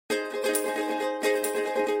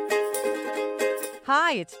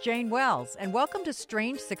Hi, it's Jane Wells, and welcome to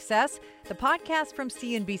Strange Success, the podcast from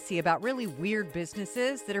CNBC about really weird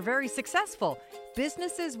businesses that are very successful.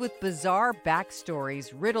 Businesses with bizarre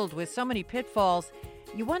backstories riddled with so many pitfalls,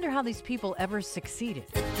 you wonder how these people ever succeeded.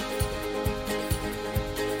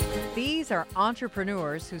 These are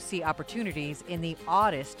entrepreneurs who see opportunities in the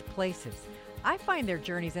oddest places. I find their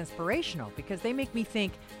journeys inspirational because they make me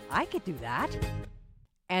think, I could do that.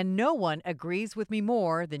 And no one agrees with me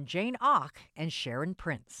more than Jane Ock and Sharon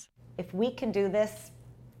Prince. If we can do this,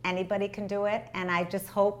 anybody can do it. And I just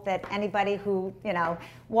hope that anybody who,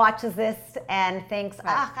 watches this and thinks,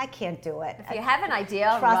 I can't do it. If you have an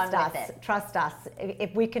idea, run with it. Trust us.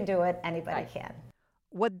 If we can do it, anybody can.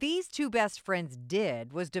 What these two best friends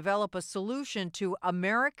did was develop a solution to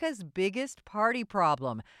America's biggest party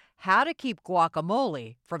problem, how to keep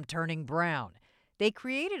guacamole from turning brown. They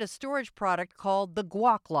created a storage product called the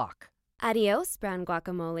Guac-Lock. Adios, brown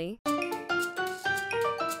guacamole.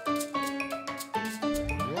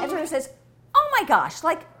 Everyone says, oh my gosh,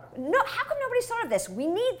 no, how come nobody's thought of this? We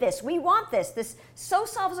need this, we want this. This so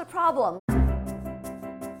solves a problem.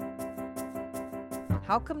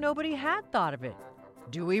 How come nobody had thought of it?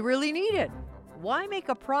 Do we really need it? Why make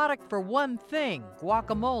a product for one thing,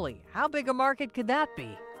 guacamole? How big a market could that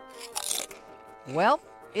be? Well,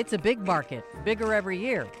 it's a big market, bigger every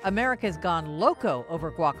year. America's gone loco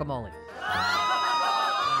over guacamole.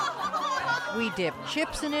 We dip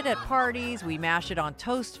chips in it at parties. We mash it on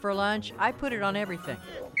toast for lunch. I put it on everything.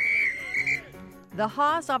 The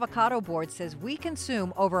Haas Avocado Board says we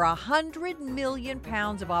consume over 100 million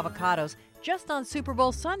pounds of avocados just on Super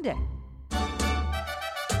Bowl Sunday.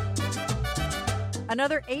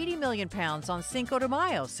 Another 80 million pounds on Cinco de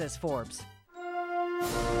Mayo, says Forbes.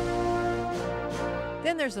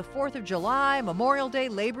 Then there's the 4th of July, Memorial Day,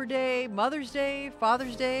 Labor Day, Mother's Day,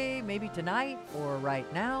 Father's Day, maybe tonight or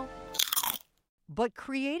right now. But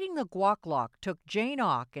creating the Guac-Lock took Jane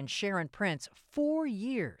Ock and Sharon Prince 4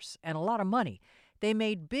 years and a lot of money. They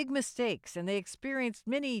made big mistakes and they experienced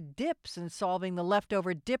many dips in solving the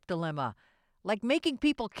leftover dip dilemma, like making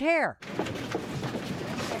people care.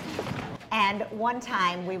 And one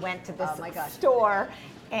time we went to this store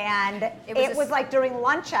and it was like during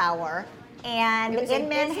lunch hour. And it was in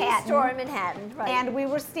Manhattan, store in Manhattan, right? And we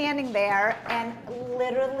were standing there, and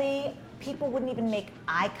literally people wouldn't even make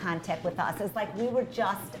eye contact with us. It's like we were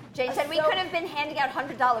just. Jane said we could have been handing out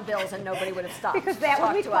 $100 bills and nobody would have stopped. Because that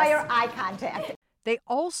would require eye contact. They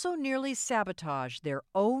also nearly sabotaged their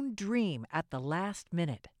own dream at the last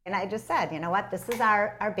minute. And I just said, you know what? This is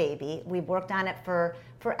our baby. We've worked on it for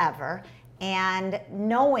forever. And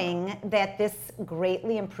knowing that this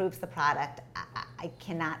greatly improves the product, I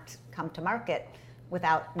cannot come to market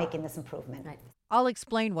without making this improvement. Right. I'll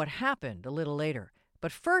explain what happened a little later.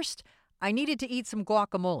 But first, I needed to eat some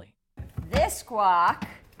guacamole. This guac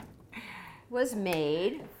was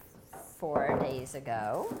made 4 days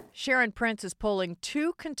ago. Sharon Prince is pulling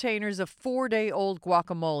 2 containers of 4-day-old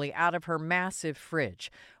guacamole out of her massive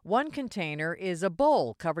fridge. One container is a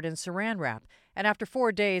bowl covered in saran wrap, and after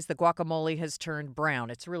 4 days, the guacamole has turned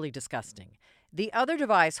brown. It's really disgusting. The other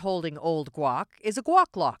device holding old guac is a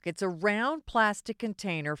Guac-Lock. It's a round plastic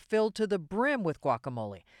container filled to the brim with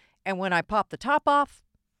guacamole. And when I pop the top off,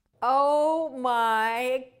 oh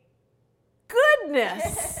my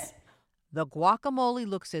goodness! The guacamole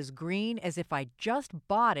looks as green as if I just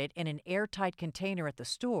bought it in an airtight container at the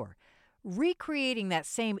store. Recreating that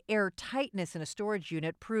same airtightness in a storage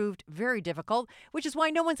unit proved very difficult, which is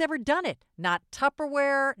why no one's ever done it. Not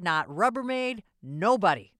Tupperware, not Rubbermaid,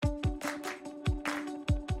 nobody.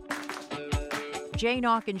 Jane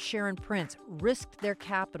Ock and Sharon Prince risked their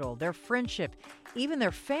capital, their friendship, even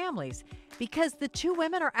their families, because the two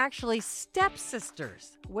women are actually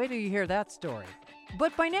stepsisters. Wait till you hear that story.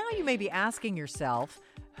 But by now you may be asking yourself,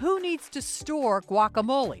 who needs to store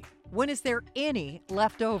guacamole? When is there any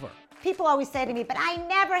left over? People always say to me, but I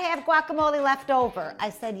never have guacamole left over.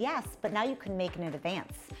 I said, yes, but now you can make it in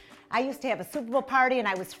advance. I used to have a Super Bowl party and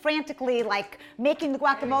I was frantically making the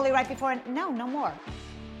guacamole right before, and no more.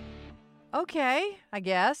 Okay, I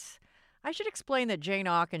guess. I should explain that Jane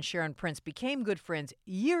Ock and Sharon Prince became good friends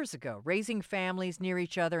years ago, raising families near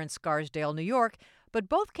each other in Scarsdale, New York, but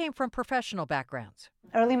both came from professional backgrounds.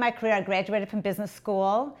 Early in my career, I graduated from business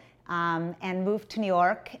school and moved to New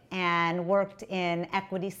York and worked in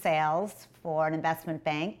equity sales for an investment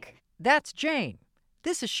bank. That's Jane.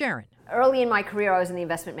 This is Sharon. Early in my career, I was in the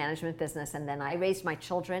investment management business, and then I raised my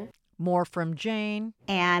children. More from Jane.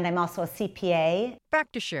 And I'm also a CPA.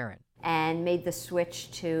 Back to Sharon. And made the switch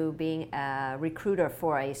to being a recruiter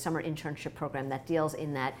for a summer internship program that deals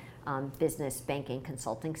in that business banking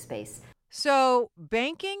consulting space. So,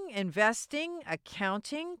 banking, investing,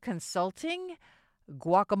 accounting, consulting,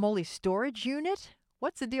 guacamole storage unit?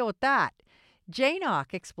 What's the deal with that?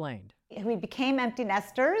 Janock explained. We became empty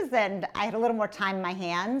nesters, and I had a little more time in my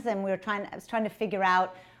hands, and I was trying to figure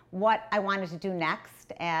out what I wanted to do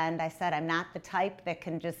next. And I said, I'm not the type that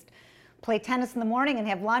can just play tennis in the morning and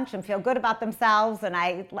have lunch and feel good about themselves, and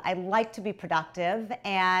I like to be productive.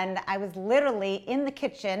 And I was literally in the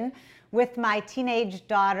kitchen with my teenage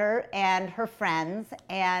daughter and her friends,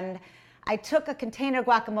 and I took a container of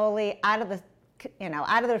guacamole out of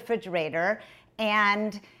the refrigerator,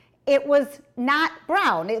 and it was not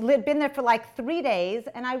brown. It had been there for like 3 days,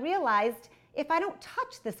 and I realized if I don't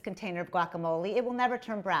touch this container of guacamole, it will never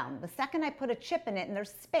turn brown. The second I put a chip in it and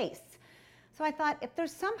there's space. So I thought, if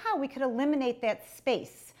there's somehow we could eliminate that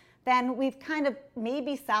space, then we've kind of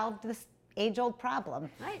maybe solved this age-old problem.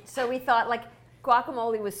 Right. So we thought, like,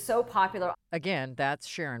 guacamole was so popular. Again, that's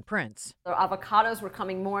Sharon Prince. The avocados were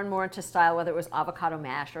coming more and more into style, whether it was avocado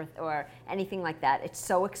mash or anything like that. It's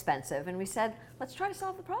so expensive. And we said, let's try to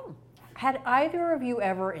solve the problem. Had either of you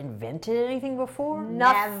ever invented anything before?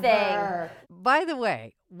 Nothing. Never. By the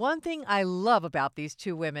way, one thing I love about these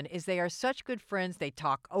two women is they are such good friends they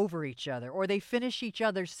talk over each other or they finish each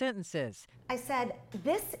other's sentences. I said,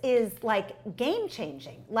 this is like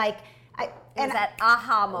game-changing. That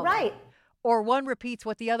aha moment. Right. Or one repeats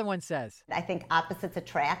what the other one says. I think opposites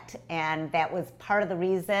attract, and that was part of the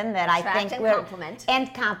reason that Attract I think and we're... complement.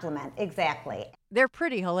 And complement, exactly. They're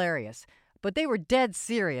pretty hilarious, but they were dead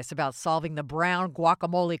serious about solving the brown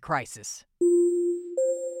guacamole crisis.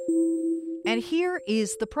 And here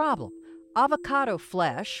is the problem. Avocado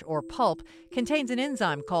flesh, or pulp, contains an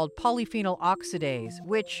enzyme called polyphenol oxidase,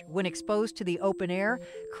 which, when exposed to the open air,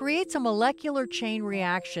 creates a molecular chain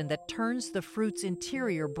reaction that turns the fruit's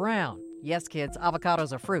interior brown. Yes, kids,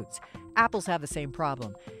 avocados are fruits. Apples have the same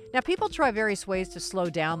problem. Now, people try various ways to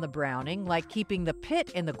slow down the browning, like keeping the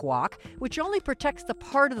pit in the guac, which only protects the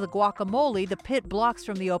part of the guacamole the pit blocks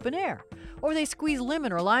from the open air. Or they squeeze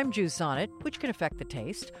lemon or lime juice on it, which can affect the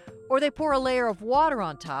taste. Or they pour a layer of water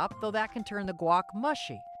on top, though that can turn the guac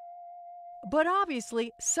mushy. But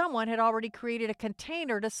obviously, someone had already created a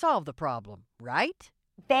container to solve the problem, right?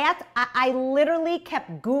 I literally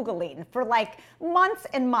kept Googling for like months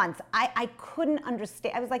and months. I couldn't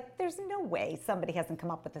understand. I was like, there's no way somebody hasn't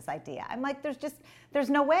come up with this idea. I'm like, there's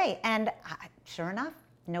no way. And sure enough,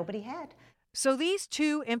 nobody had. So these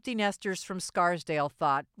two empty nesters from Scarsdale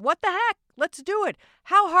thought, what the heck? Let's do it.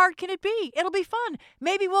 How hard can it be? It'll be fun.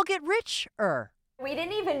 Maybe we'll get richer. We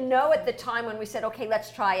didn't even know at the time when we said, okay,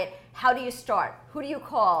 let's try it. How do you start? Who do you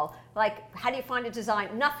call? Like, how do you find a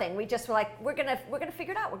design? Nothing. We just were like, we're gonna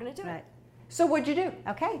figure it out. We're gonna do it. So what'd you do?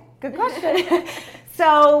 Okay, good question.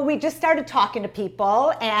 So we just started talking to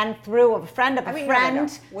people, and through a friend of a friend. No.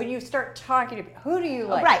 When you start talking to people, who do you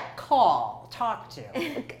call, talk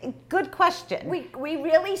to? Good question. We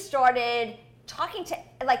really started talking to,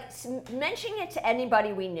 mentioning it to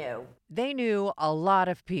anybody we knew. They knew a lot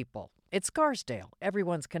of people. It's Scarsdale.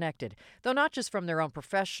 Everyone's connected, though not just from their own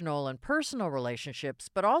professional and personal relationships,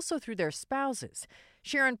 but also through their spouses.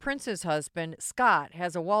 Sharon Prince's husband, Scott,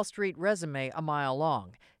 has a Wall Street resume a mile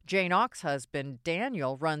long. Jane Auck's husband,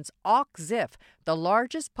 Daniel, runs Auck Ziff, the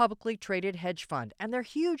largest publicly traded hedge fund, and they're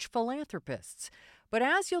huge philanthropists. But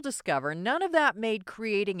as you'll discover, none of that made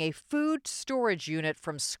creating a food storage unit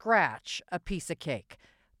from scratch a piece of cake.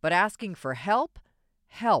 But asking for help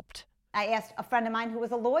helped. I asked a friend of mine who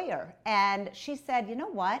was a lawyer, and she said, you know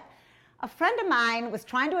what? A friend of mine was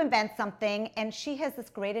trying to invent something, and she has this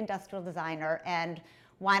great industrial designer, and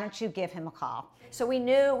why don't you give him a call? So we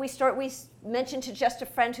knew, we mentioned to just a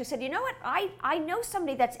friend who said, you know what, I know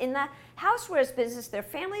somebody that's in the housewares business, their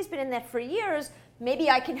family's been in that for years,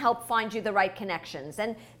 maybe I can help find you the right connections.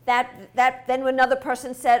 And that then another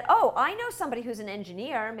person said, oh, I know somebody who's an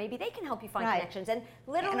engineer, maybe they can help you find connections. And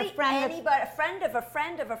literally a friend of a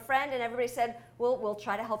friend of a friend, and everybody said, we'll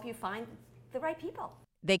try to help you find the right people.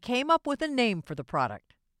 They came up with a name for the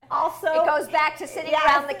product. Also, it goes back to sitting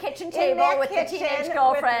around the kitchen table with the teenage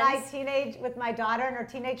girlfriends. With my daughter and her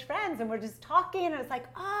teenage friends, and we're just talking, and it's like,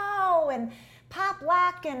 oh, and Pop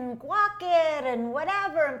Lock and Guac It and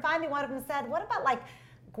whatever. And finally one of them said, what about like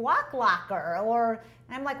Guac-Locker?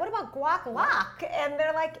 And I'm like, what about Guac-Lock? And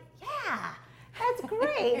they're like, yeah, that's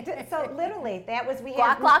great. So literally, that was,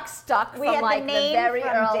 Guac-Lock stuck from like the very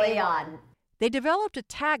early on. They developed a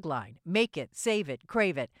tagline, make it, save it,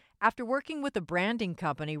 crave it, after working with a branding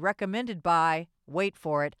company recommended by, wait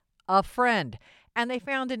for it, a friend. And they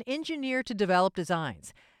found an engineer to develop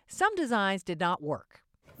designs. Some designs did not work.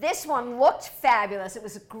 This one looked fabulous. It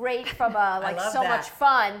was great from much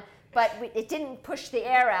fun, But it didn't push the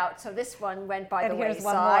air out, so this one went by the here's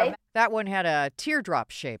one wayside. more. That one had a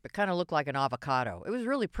teardrop shape. It kind of looked like an avocado. It was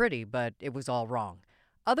really pretty, but it was all wrong.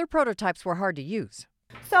 Other prototypes were hard to use.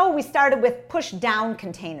 So we started with push-down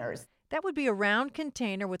containers. That would be a round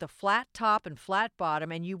container with a flat top and flat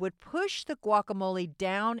bottom, and you would push the guacamole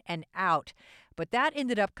down and out. But that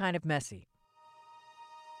ended up kind of messy.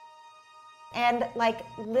 And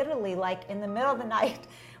literally, in the middle of the night,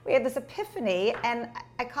 we had this epiphany, and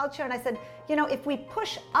I called Sharon and I said, if we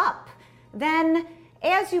push up, then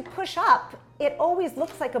as you push up, it always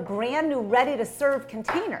looks like a brand new ready-to-serve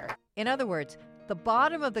container. In other words, the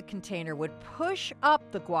bottom of the container would push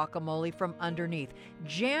up the guacamole from underneath,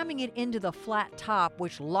 jamming it into the flat top,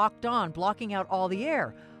 which locked on, blocking out all the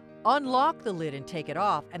air. Unlock the lid and take it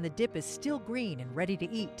off, and the dip is still green and ready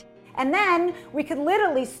to eat. And then we could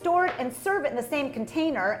literally store it and serve it in the same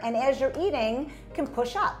container, and as you're eating, can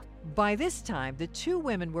push up. By this time, the two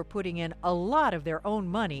women were putting in a lot of their own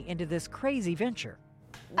money into this crazy venture.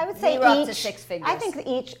 I would say We were up to each, 6 figures. I think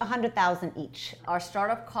each, $100,000 each. Our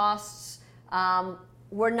startup costs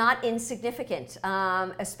were not insignificant,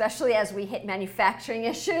 especially as we hit manufacturing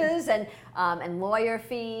issues and lawyer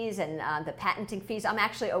fees and the patenting fees. I'm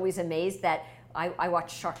actually always amazed that I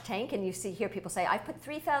watch Shark Tank, and you hear people say, "I put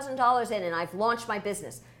 $3,000 in and I've launched my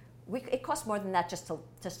business." It costs more than that just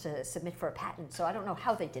to submit for a patent. So I don't know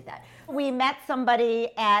how they did that. We met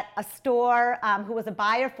somebody at a store who was a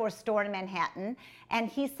buyer for a store in Manhattan, and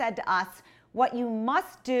he said to us, what you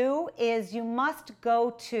must do is you must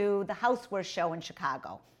go to the Houseware Show in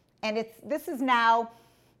Chicago. And this is now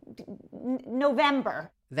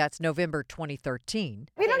November. That's November 2013.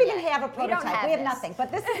 We don't even have a prototype. We have this. nothing.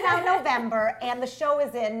 But this is now November, and the show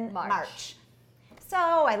is in March. So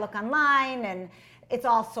I look online, and it's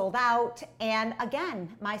all sold out. And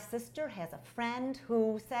again, my sister has a friend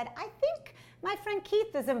who said, I think my friend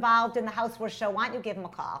Keith is involved in the Houseware Show. Why don't you give him a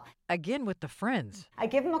call? Again with the friends. I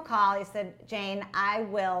give him a call. He said, Jane,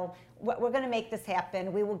 we're going to make this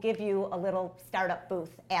happen. We will give you a little startup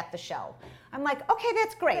booth at the show. I'm like, okay,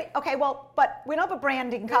 that's great. Okay, well, but we don't have a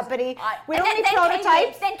branding company. We don't need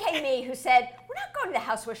prototypes. Then came me, who said, we're not going to the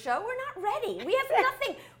Houseware Show. We're not ready. We have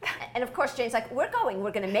nothing. And of course, Jane's like, we're going.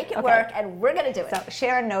 We're going to make it work, and we're going to do it. So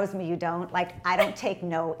Sharon knows me. You don't. I don't take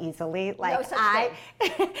no easily. No such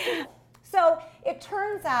thing. So it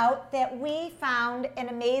turns out that we found an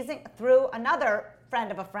amazing, through another friend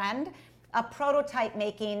of a friend, a prototype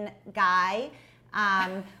making guy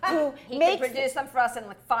who he makes could produce them for us in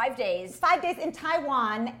 5 days. 5 days in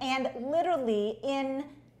Taiwan, and literally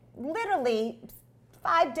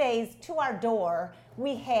 5 days to our door,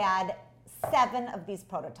 we had 7 of these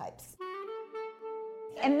prototypes.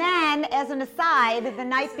 And then, as an aside, the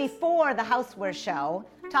night before the Houseware Show,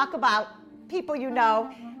 talk about people you know,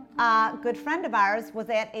 a good friend of ours was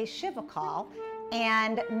at a Shiva call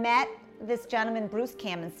and met this gentleman, Bruce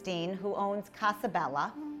Kamenstein, who owns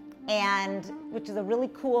Casabella, which is a really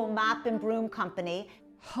cool mop and broom company.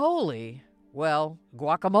 Guacamole.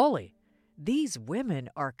 These women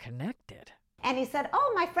are connected. And he said,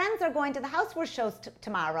 oh, my friends are going to the Houseware shows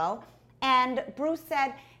tomorrow. And Bruce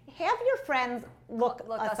said, have your friends look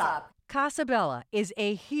us up. Casabella is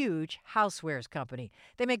a huge housewares company.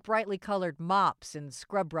 They make brightly colored mops and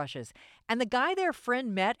scrub brushes. And the guy their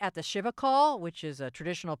friend met at the Shiva call, which is a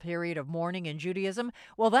traditional period of mourning in Judaism,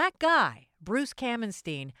 well, that guy, Bruce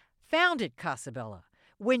Kamenstein, founded Casabella.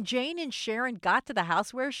 When Jane and Sharon got to the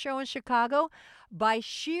Housewares show in Chicago, by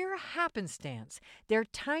sheer happenstance, their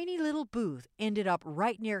tiny little booth ended up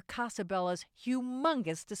right near Casabella's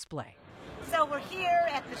humongous display. So we're here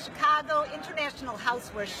at the Chicago International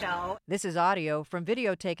Houseware Show. This is audio from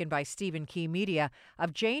video taken by Stephen Key Media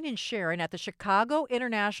of Jane and Sharon at the Chicago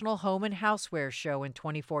International Home and Houseware Show in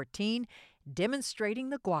 2014, demonstrating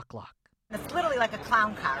the Guac-Lock. It's literally like a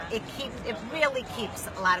clown car. It really keeps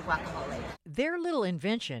a lot of guacamole. Their little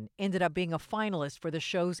invention ended up being a finalist for the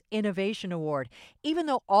show's Innovation Award, even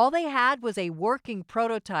though all they had was a working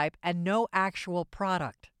prototype and no actual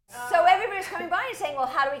product. So everybody's coming by and saying, well,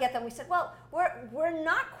 how do we get them? We said, well, we're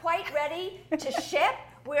not quite ready to ship.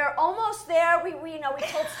 We're almost there. We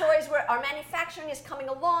told stories where our manufacturing is coming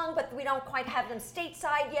along, but we don't quite have them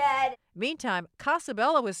stateside yet. Meantime,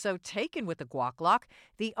 Casabella was so taken with the Guac-Lock,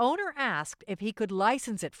 the owner asked if he could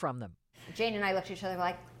license it from them. Jane and I looked at each other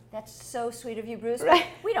like, that's so sweet of you, Bruce. Right.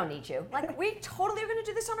 We don't need you. Like, we totally are going to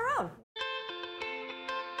do this on our own.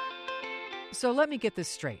 So let me get this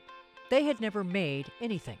straight. They had never made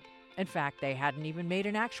anything. In fact, they hadn't even made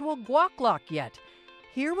an actual Guac-Lock yet.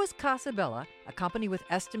 Here was Casabella, a company with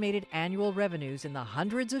estimated annual revenues in the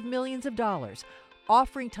hundreds of millions of dollars,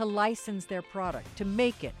 offering to license their product, to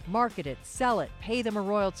make it, market it, sell it, pay them a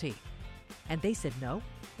royalty. And they said no.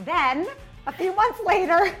 Then, A few months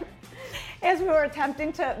later, as we were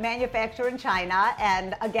attempting to manufacture in China,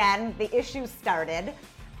 and again, the issues started,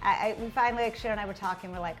 we finally, like Sharon and I were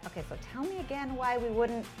talking, we're like, okay, so tell me again why we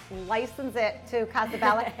wouldn't license it to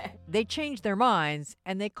Casabella. They changed their minds,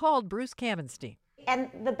 and they called Bruce Kamenstein. And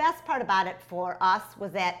the best part about it for us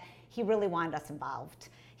was that he really wanted us involved.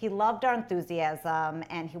 He loved our enthusiasm,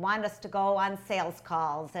 and he wanted us to go on sales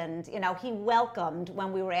calls, and he welcomed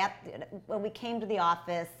when we came to the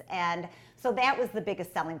office, and so that was the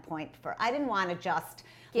biggest selling point I didn't want to just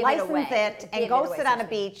license it and go sit on a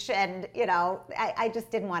beach, and I just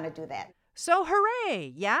didn't want to do that. So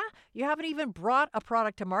hooray, yeah? You haven't even brought a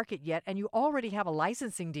product to market yet, and you already have a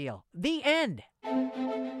licensing deal. The end.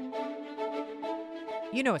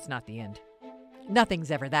 You know it's not the end. Nothing's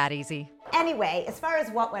ever that easy. Anyway, as far as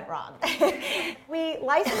what went wrong, we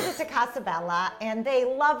licensed it to Casabella, and they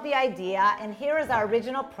loved the idea, and here is our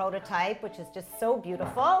original prototype, which is just so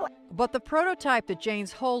beautiful. But the prototype that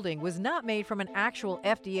Jane's holding was not made from an actual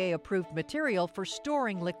FDA-approved material for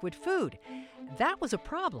storing liquid food. That was a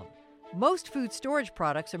problem. Most food storage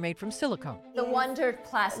products are made from silicone. The wonder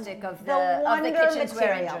plastic of the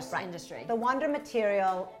kitchenware industry. The wonder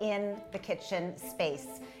material in the kitchen space.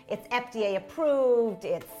 It's FDA approved,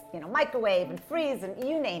 it's microwave and freeze and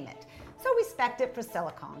you name it. So we spec'd it for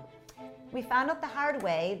silicone. We found out the hard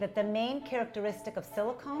way that the main characteristic of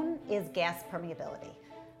silicone is gas permeability.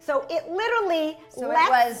 So it literally it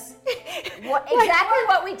was exactly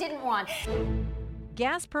what we didn't want.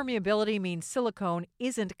 Gas permeability means silicone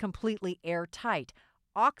isn't completely airtight.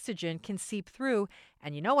 Oxygen can seep through,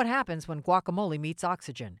 and you know what happens when guacamole meets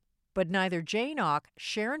oxygen. But neither Jane Ock,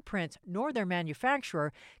 Sharon Prince, nor their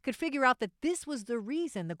manufacturer could figure out that this was the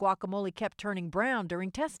reason the guacamole kept turning brown during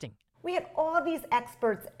testing. We had all these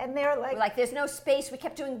experts, and they're like, there's no space. We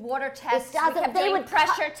kept doing water tests. We kept doing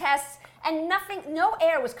pressure tests, and no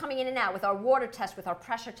air was coming in and out with our water tests, with our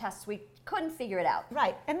pressure tests. We couldn't figure it out.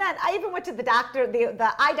 Right. And then I even went to the doctor,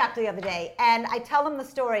 the eye doctor the other day, and I tell him the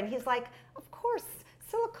story, and he's like, of course,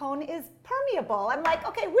 silicone is permeable. I'm like,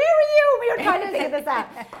 okay, where were you? We were trying to figure this out.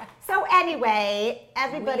 So anyway,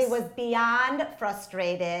 everybody was beyond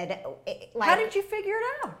frustrated. How did you figure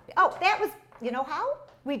it out? Oh, that was, you know how?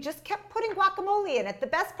 We just kept putting guacamole in it. The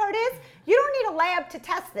best part is, you don't need a lab to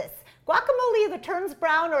test this. Guacamole either turns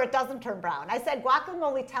brown or it doesn't turn brown. I said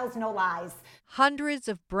guacamole tells no lies. Hundreds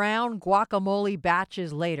of brown guacamole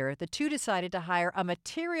batches later, the two decided to hire a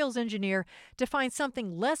materials engineer to find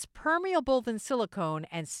something less permeable than silicone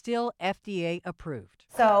and still FDA approved.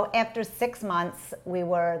 So after 6 months,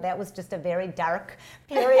 that was just a very dark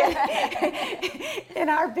period in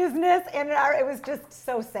our business, and it was just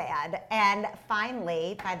so sad. And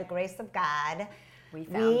finally, by the grace of God, we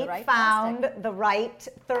found the right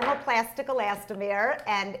thermoplastic elastomer,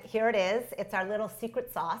 and here it is. It's our little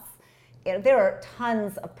secret sauce. There are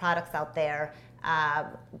tons of products out there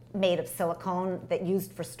made of silicone that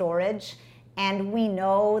used for storage, and we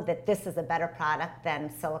know that this is a better product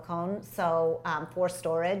than silicone, so for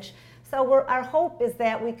storage. So our hope is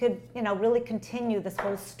that we could, really continue this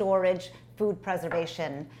whole storage, food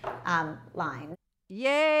preservation line.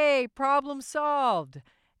 Yay! Problem solved.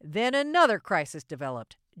 Then another crisis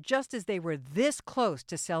developed. Just as they were this close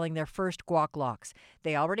to selling their first Guac-Locks,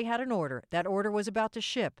 they already had an order. That order was about to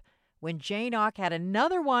ship. When Jane Ock had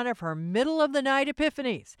another one of her middle-of-the-night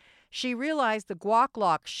epiphanies, she realized the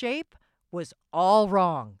Guac-Lock shape was all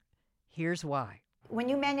wrong. Here's why. When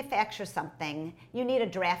you manufacture something, you need a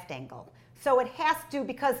draft angle. So it has to,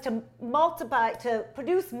 because to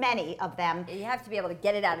produce many of them, you have to be able to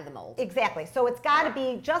get it out of the mold. Exactly. So it's got to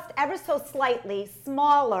be just ever so slightly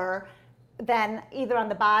smaller than either on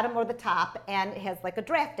the bottom or the top, and it has like a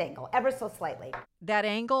draft angle, ever so slightly. That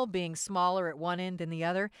angle being smaller at one end than the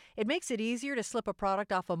other, it makes it easier to slip a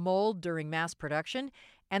product off a mold during mass production,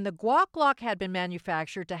 and the Guac-Lock had been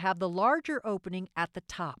manufactured to have the larger opening at the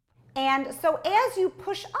top. And so as you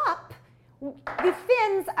push up, the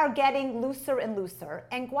fins are getting looser and looser,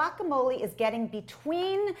 and guacamole is getting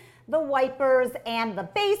between the wipers, and the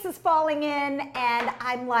base is falling in, and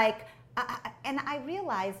I'm like, and I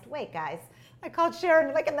realized, wait guys, I called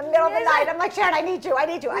Sharon like in the middle of the night. I'm like, Sharon, I need you. I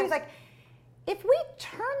was like, if we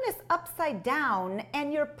turn this upside down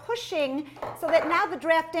and you're pushing so that now the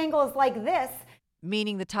draft angle is like this,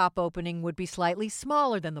 meaning the top opening would be slightly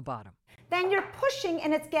smaller than the bottom, then you're pushing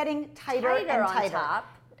and it's getting tighter and tighter. On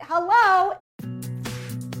top. Hello.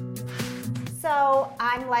 So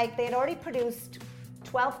I'm like, they had already produced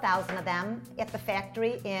 12,000 of them at the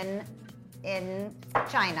factory in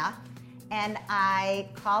China, And I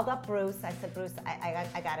called up Bruce. I said, Bruce,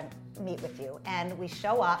 I got to meet with you. And we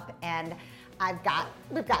show up, and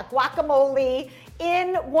we've got guacamole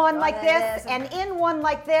in one like this and in one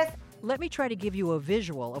like this. Let me try to give you a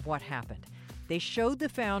visual of what happened. They showed the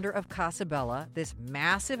founder of Casabella, this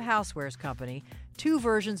massive housewares company, two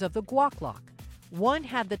versions of the Guac-Lock. One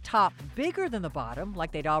had the top bigger than the bottom,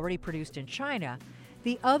 like they'd already produced in China.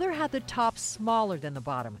 The other had the top smaller than the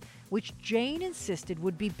bottom, which Jane insisted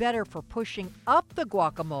would be better for pushing up the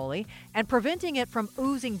guacamole and preventing it from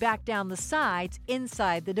oozing back down the sides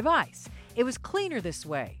inside the device. It was cleaner this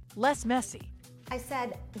way, less messy. I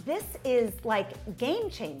said, this is like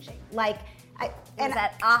game-changing. And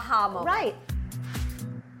that aha moment. Right.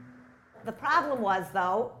 The problem was,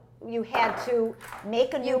 though, you had to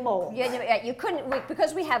make a new mold. You couldn't,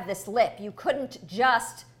 because we have this lip, you couldn't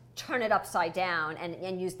just turn it upside down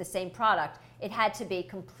and use the same product. It had to be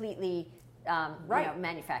completely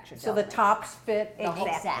manufactured. So the tops fit the whole.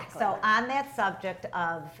 Exactly. So on that subject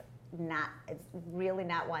of really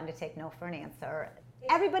not wanting to take no for an answer,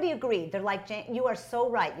 everybody agreed. They're like, Jane, you are so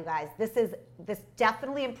right, you guys. This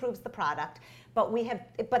definitely improves the product,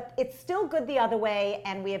 but it's still good the other way,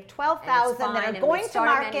 and we have 12,000 that are going to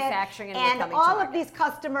market, and all of these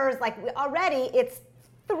customers, already it's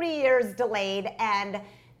 3 years delayed, and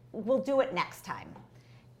we'll do it next time.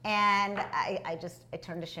 And I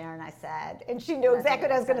turned to Sharon, I said, and she knew exactly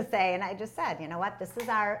what I was going to say, and I just said, you know what, this is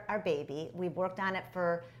our baby. We've worked on it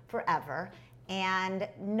for forever, and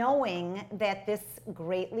knowing that this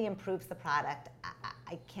greatly improves the product,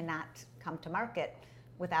 I cannot come to market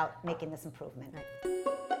without making this improvement.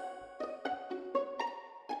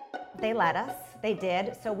 They let us, they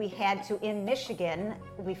did, so we had to, in Michigan,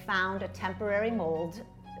 we found a temporary mold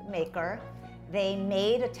maker. They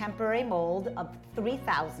made a temporary mold of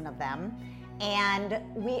 3,000 of them, and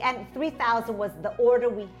 3,000 was the order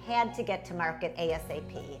we had to get to market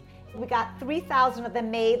ASAP. We got 3,000 of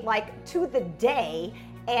them made to the day,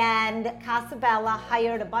 and Casabella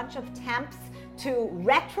hired a bunch of temps to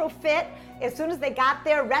retrofit. As soon as they got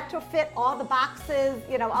there, retrofit all the boxes,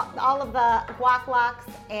 all of the Guac-Locks,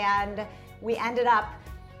 and we ended up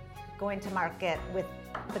going to market with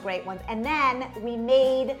the great ones. And then we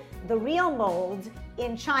made the real mold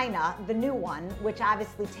in China, the new one, which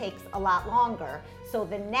obviously takes a lot longer. So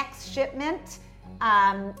the next shipment,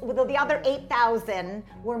 the other 8,000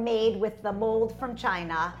 were made with the mold from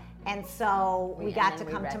China, and so we got to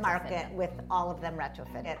come to market with all of them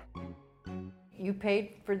retrofitted. You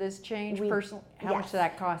paid for this change personally? How much did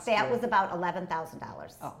that cost you? That was about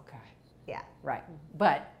 $11,000. Oh, okay. Yeah. Right.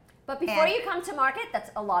 But before you come to market, that's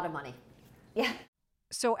a lot of money. Yeah.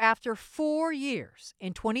 So after 4 years,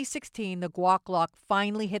 in 2016, the Guac-Lock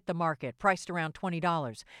finally hit the market, priced around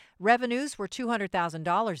 $20. Revenues were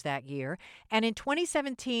 $200,000 that year, and in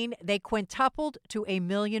 2017, they quintupled to $1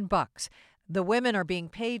 million. The women are being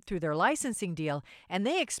paid through their licensing deal, and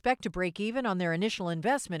they expect to break even on their initial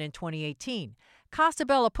investment in 2018.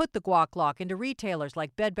 Casabella put the Guac-Lock into retailers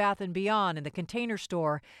like Bed Bath & Beyond and the Container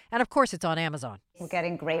Store, and of course it's on Amazon. We're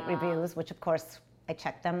getting great reviews, which of course I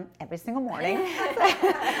check them every single morning.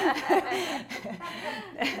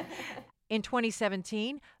 In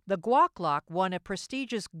 2017, the Guac-Lock won a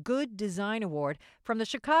prestigious Good Design Award from the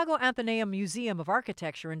Chicago Atheneum Museum of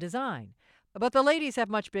Architecture and Design. But the ladies have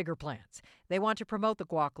much bigger plans. They want to promote the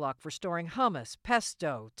Guac-Lock for storing hummus,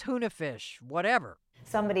 pesto, tuna fish, whatever.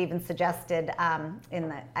 Somebody even suggested in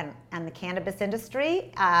the cannabis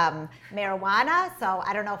industry, marijuana. So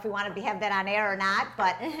I don't know if we want to have that on air or not,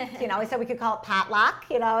 but he said we could call it potluck.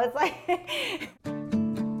 It's like.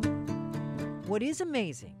 What is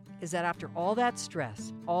amazing is that after all that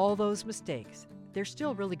stress, all those mistakes, they're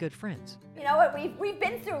still really good friends. You know what? We've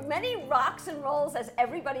been through many rocks and rolls, as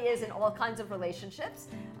everybody is in all kinds of relationships.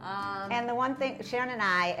 And the one thing, Sharon and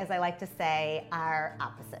I, as I like to say, are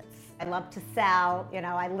opposites. I love to sell.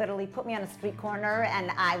 I literally put me on a street corner,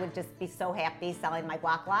 and I would just be so happy selling my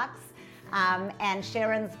Guac-Locks. And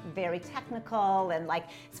Sharon's very technical, and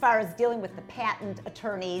as far as dealing with the patent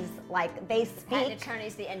attorneys, they speak. The patent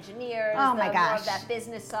attorneys, the engineers. Oh my gosh. More of that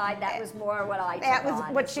business side. That was more what I took That was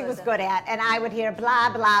on. what she was good at, and I would hear blah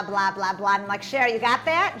blah blah blah blah. I'm like, Sharon, you got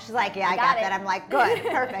that? And she's like, yeah, I got that. I'm like, good,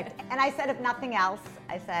 perfect. And I said, if nothing else,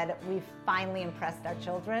 I said we've finally impressed our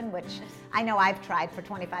children, which I know I've tried for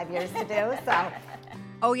 25 years to do. So.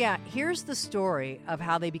 Oh yeah, here's the story of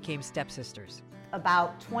how they became stepsisters.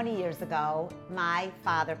 About 20 years ago, my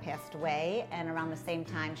father passed away, and around the same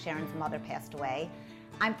time, Sharon's mother passed away.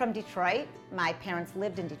 I'm from Detroit. My parents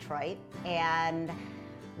lived in Detroit, and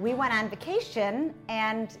we went on vacation,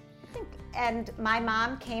 and And my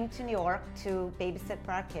mom came to New York to babysit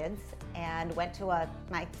for our kids and went to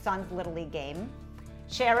my son's Little League game.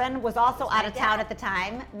 Sharon was also out of town at the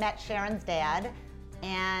time, met Sharon's dad,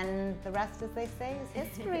 and the rest, as they say, is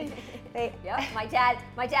history. Yep, my dad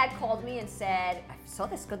called me and said, I saw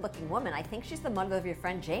this good-looking woman. I think she's the mother of your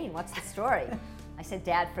friend Jane. What's the story? I said,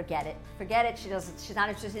 Dad, forget it. Forget it. She's not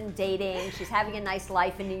interested in dating. She's having a nice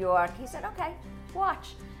life in New York. He said, okay, watch.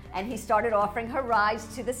 And he started offering her rides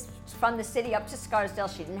from the city up to Scarsdale.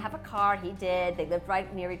 She didn't have a car. He did. They lived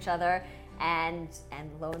right near each other. And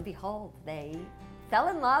lo and behold, they fell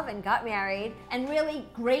in love and got married, and really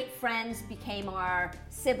great friends became our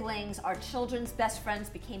siblings. Our children's best friends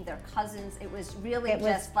became their cousins. It was really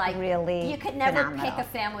really you could never phenomenal. pick a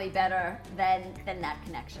family better than that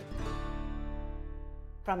connection.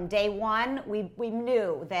 From day one, we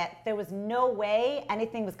knew that there was no way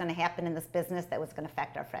anything was going to happen in this business that was going to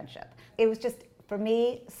affect our friendship. It was just, for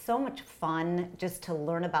me, so much fun just to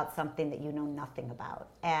learn about something that you know nothing about.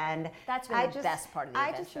 And that's really the best part of the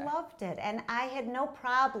adventure. I just loved it. And I had no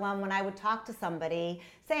problem when I would talk to somebody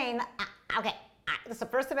saying, okay, this is the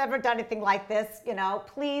first I've ever done anything like this,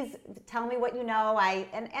 please tell me what you know.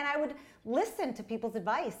 And I would listen to people's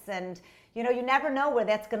advice, and you never know where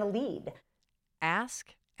that's going to lead.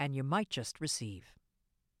 Ask, and you might just receive.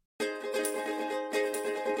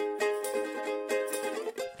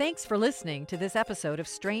 Thanks for listening to this episode of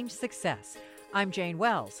Strange Success. I'm Jane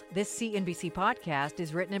Wells. This CNBC podcast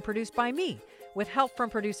is written and produced by me, with help from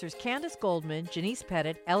producers Candace Goldman, Janice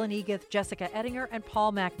Pettit, Ellen Egith, Jessica Ettinger, and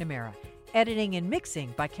Paul McNamara. Editing and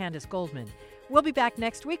mixing by Candace Goldman. We'll be back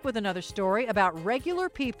next week with another story about regular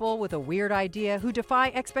people with a weird idea who defy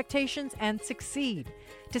expectations and succeed.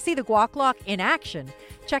 To see the Guac-Lock in action,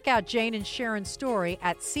 check out Jane and Sharon's story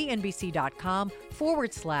at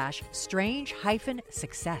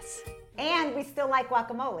cnbc.com/strange-success. And we still like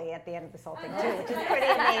guacamole at the end of this whole thing, too, which is pretty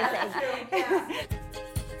amazing.